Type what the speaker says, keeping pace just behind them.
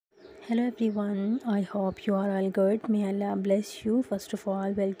Hello everyone, I hope you are all good. May Allah bless you. First of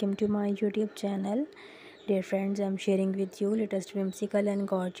all, welcome to my YouTube channel. Dear friends, I'm sharing with you latest whimsical and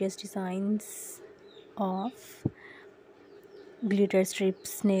gorgeous designs of glitter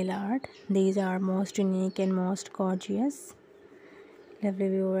strips nail art. These are most unique and most gorgeous. Lovely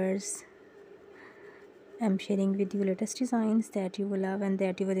viewers, I'm sharing with you latest designs that you will love and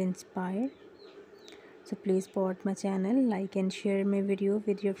that you will inspire. So please support my channel, like and share my video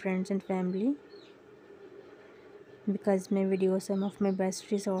with your friends and family, because my videos are some of my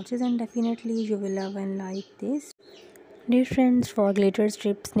best resources and definitely you will love and like this. Dear friends, for glitter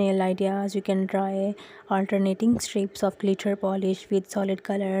strips nail ideas, you can try alternating strips of glitter polish with solid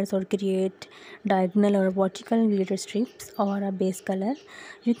colors, or create diagonal or vertical glitter strips or a base color.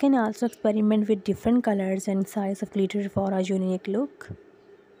 You can also experiment with different colors and size of glitter for a unique look.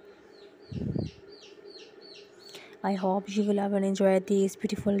 I hope you will love and enjoy these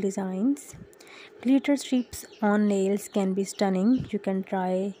beautiful designs. Glitter strips on nails can be stunning. You can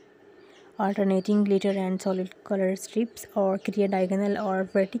try alternating glitter and solid color strips, or create diagonal or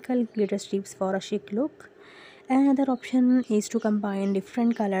vertical glitter strips for a chic look. Another option is to combine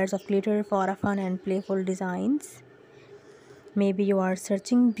different colors of glitter for a fun and playful designs. Maybe you are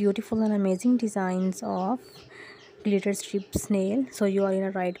searching beautiful and amazing designs of glitter strips nail, so you are in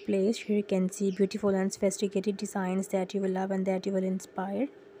a right place. Here you can see beautiful and sophisticated designs that you will love and that you will inspire.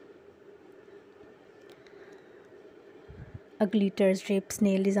 A glitter strips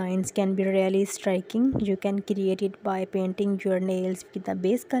nail designs can be really striking. You can create it by painting your nails with a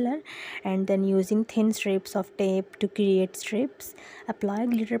base color and then using thin strips of tape to create strips. Apply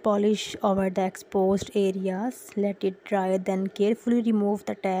glitter polish over the exposed areas. Let it dry, then carefully remove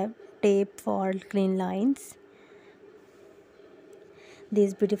the tape for clean lines.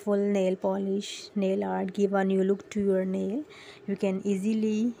 This beautiful nail polish nail art give a new look to your nail. You can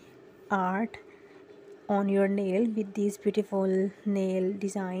easily art on your nail with these beautiful nail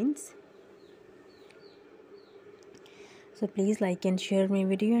designs. So please like and share my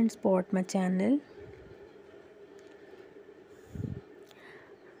video and support my channel.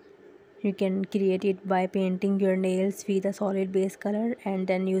 You can create it by painting your nails with a solid base color and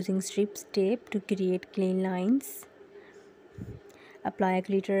then using strips tape to create clean lines. Apply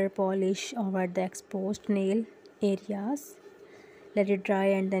glitter polish over the exposed nail areas. Let it dry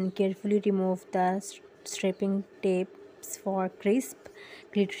and then carefully remove the stripping tapes for crisp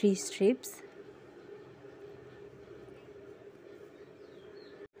glittery strips.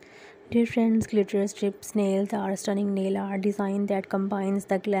 Dear friends, glitter strips nails are a stunning nail art design that combines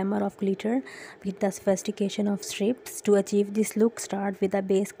the glamour of glitter with the sophistication of strips. To achieve this look, start with a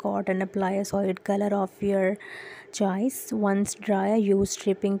base coat and apply a solid color of your choice. Once dry, use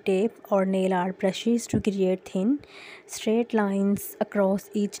stripping tape or nail art brushes to create thin, straight lines across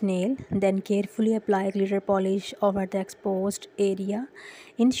each nail. Then carefully apply glitter polish over the exposed area,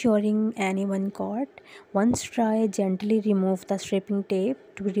 ensuring anyone caught. Once dry, gently remove the stripping tape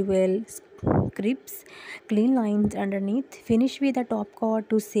to reveal scripts, clean lines underneath. Finish with a top coat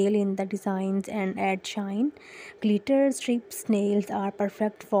to seal in the designs and add shine. Glitter strips nails are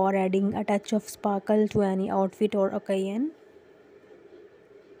perfect for adding a touch of sparkle to any outfit or occasion.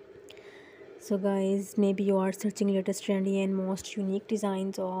 So guys, maybe you are searching latest trendy and most unique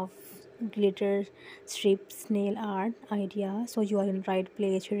designs of glitter strips nail art idea, so you are in the right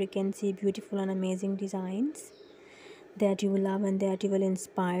place. Here you can see beautiful and amazing designs that you will love and that you will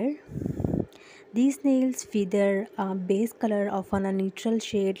inspire. These nails feather a base color, often a neutral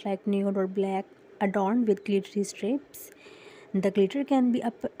shade like nude or black, adorned with glittery strips. The glitter can be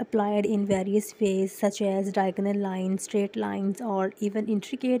applied in various ways, such as diagonal lines, straight lines, or even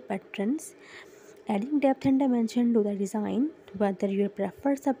intricate patterns, adding depth and dimension to the design. Whether you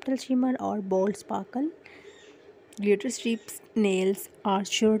prefer subtle shimmer or bold sparkle, glitter strips nails are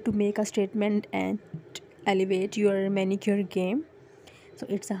sure to make a statement and elevate your manicure game. So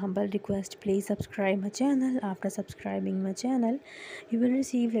it's a humble request, please subscribe my channel. After subscribing my channel, you will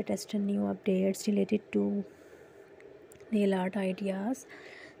receive latest and new updates related to nail art ideas.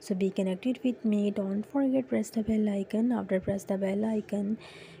 So be connected with me. Don't forget, press the bell icon. After press the bell icon,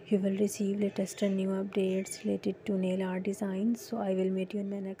 you will receive latest and new updates related to nail art designs. So I will meet you in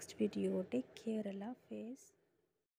my next video. Take care. Allah Hafiz.